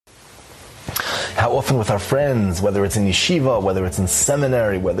How often with our friends, whether it's in yeshiva, whether it's in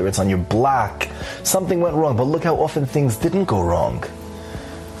seminary, whether it's on your block, something went wrong, but look how often things didn't go wrong.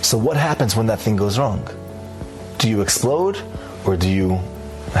 So what happens when that thing goes wrong? Do you explode, or do you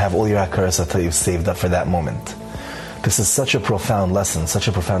have all your hakaras hatov saved up for that moment? This is such a profound lesson, such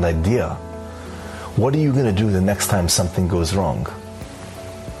a profound idea. What are you going to do the next time something goes wrong?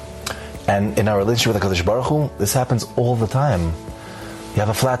 And in our relationship with HaKadosh Baruch Hu, this happens all the time. You have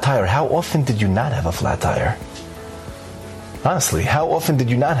a flat tire. How often did you not have a flat tire? Honestly, how often did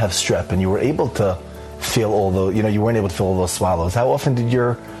you not have strep and you were able to feel all those, you weren't able to feel all those swallows? How often did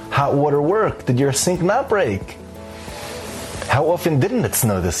your hot water work? Did your sink not break? How often didn't it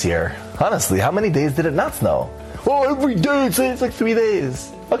snow this year? Honestly, how many days did it not snow? Oh, every day, it's like 3 days.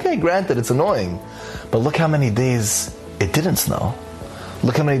 Okay, granted, it's annoying. But look how many days it didn't snow.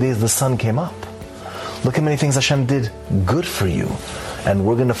 Look how many days the sun came up. Look how many things Hashem did good for you. And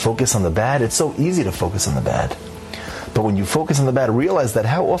we're going to focus on the bad. It's so easy to focus on the bad. But when you focus on the bad, realize that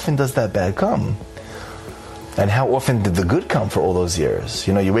how often does that bad come? And how often did the good come for all those years?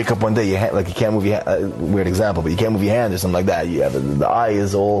 You wake up one day, you can't move your hand, weird example, but you can't move your hand or something like that. You have the eye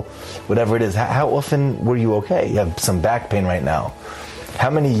is all, whatever it is. How often were you okay? You have some back pain right now.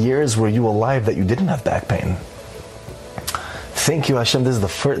 How many years were you alive that you didn't have back pain? Thank you, Hashem. This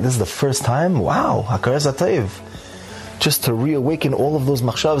is the first time. Wow, hakaras hatov. Just to reawaken all of those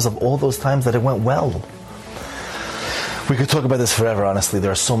machshavas of all those times that it went well. We could talk about this forever, honestly. There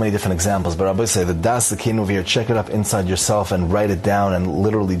are so many different examples, but Rabbi say the Das Zakein over here, check it up inside yourself and write it down and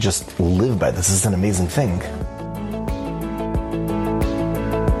literally just live by this. This is an amazing thing.